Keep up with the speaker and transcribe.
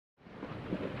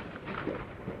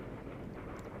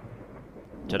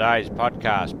Today's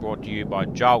podcast brought to you by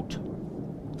Jolt.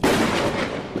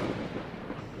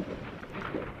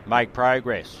 Make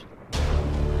progress,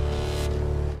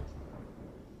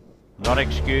 not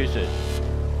excuses.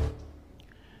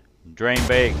 Dream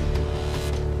big.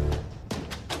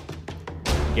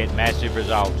 Get massive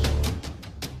results.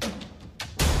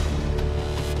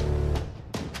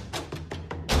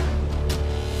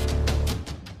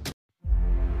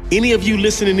 Any of you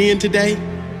listening in today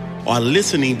are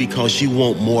listening because you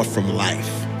want more from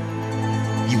life.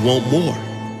 You want more.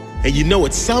 And you know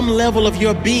at some level of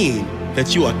your being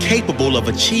that you are capable of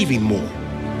achieving more.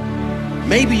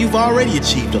 Maybe you've already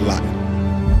achieved a lot.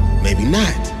 Maybe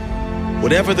not.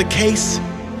 Whatever the case,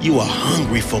 you are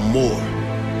hungry for more.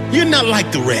 You're not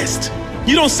like the rest.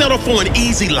 You don't settle for an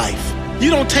easy life.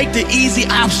 You don't take the easy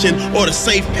option or the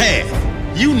safe path.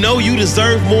 You know you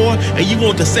deserve more, and you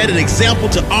want to set an example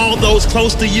to all those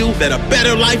close to you that a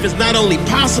better life is not only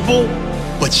possible,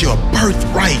 but your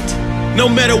birthright. No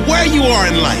matter where you are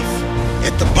in life,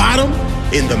 at the bottom,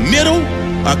 in the middle,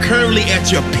 or currently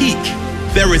at your peak,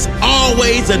 there is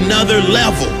always another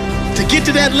level. To get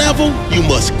to that level, you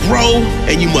must grow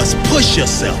and you must push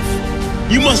yourself.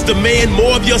 You must demand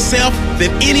more of yourself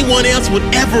than anyone else would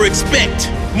ever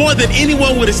expect, more than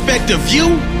anyone would expect of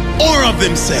you or of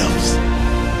themselves.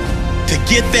 To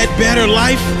get that better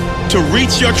life, to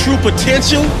reach your true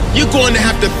potential, you're going to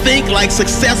have to think like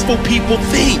successful people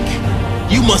think.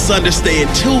 You must understand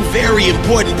two very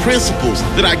important principles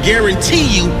that I guarantee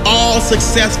you all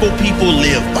successful people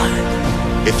live by.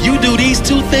 If you do these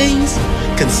two things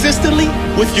consistently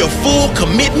with your full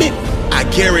commitment, I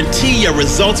guarantee your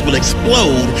results will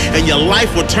explode and your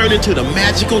life will turn into the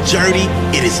magical journey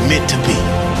it is meant to be.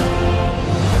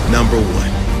 Number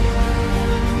one,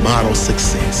 model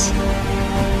success.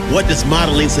 What does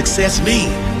modeling success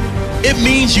mean? It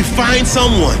means you find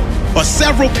someone or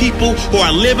several people who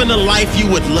are living the life you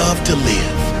would love to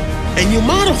live, and you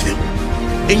model them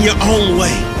in your own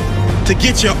way to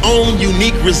get your own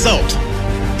unique result.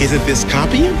 Isn't this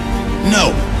copying?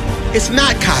 No, it's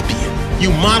not copying.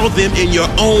 You model them in your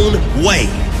own way.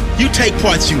 You take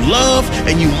parts you love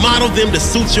and you model them to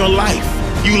suit your life.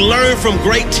 You learn from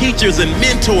great teachers and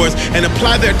mentors and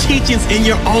apply their teachings in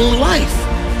your own life.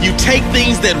 You take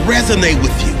things that resonate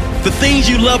with you, the things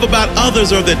you love about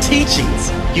others or their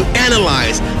teachings. You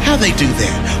analyze how they do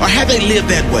that or how they live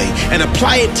that way and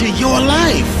apply it to your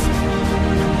life.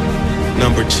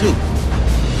 Number two,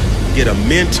 get a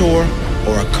mentor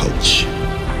or a coach.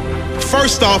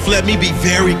 First off, let me be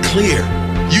very clear.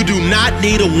 You do not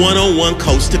need a one-on-one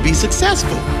coach to be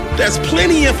successful. There's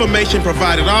plenty of information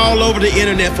provided all over the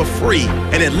internet for free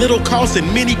and at little cost in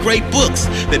many great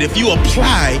books that if you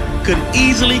apply could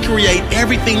easily create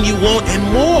everything you want and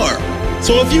more.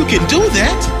 So if you can do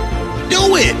that,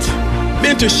 do it.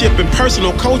 Mentorship and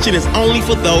personal coaching is only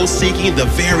for those seeking the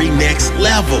very next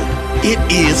level. It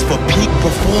is for peak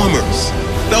performers,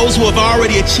 those who have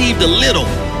already achieved a little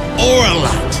or a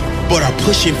lot, but are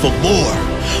pushing for more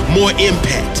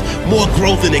impact, more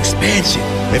growth and expansion.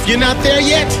 If you're not there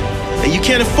yet and you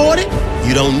can't afford it,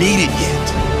 you don't need it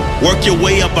yet. Work your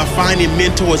way up by finding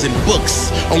mentors and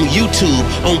books on YouTube,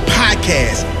 on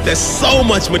podcasts. There's so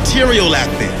much material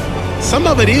out there. Some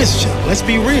of it is junk, let's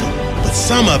be real, but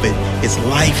some of it is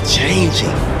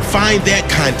life-changing. Find that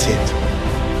content.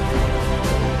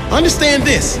 Understand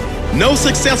this, no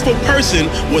successful person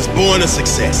was born a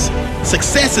success.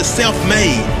 Success is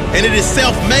self-made, and it is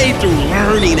self-made through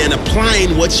learning and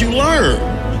applying what you learn.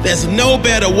 There's no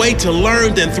better way to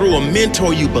learn than through a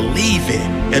mentor you believe in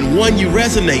and one you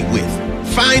resonate with.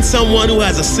 Find someone who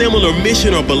has a similar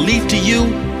mission or belief to you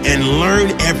and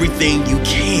learn everything you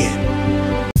can.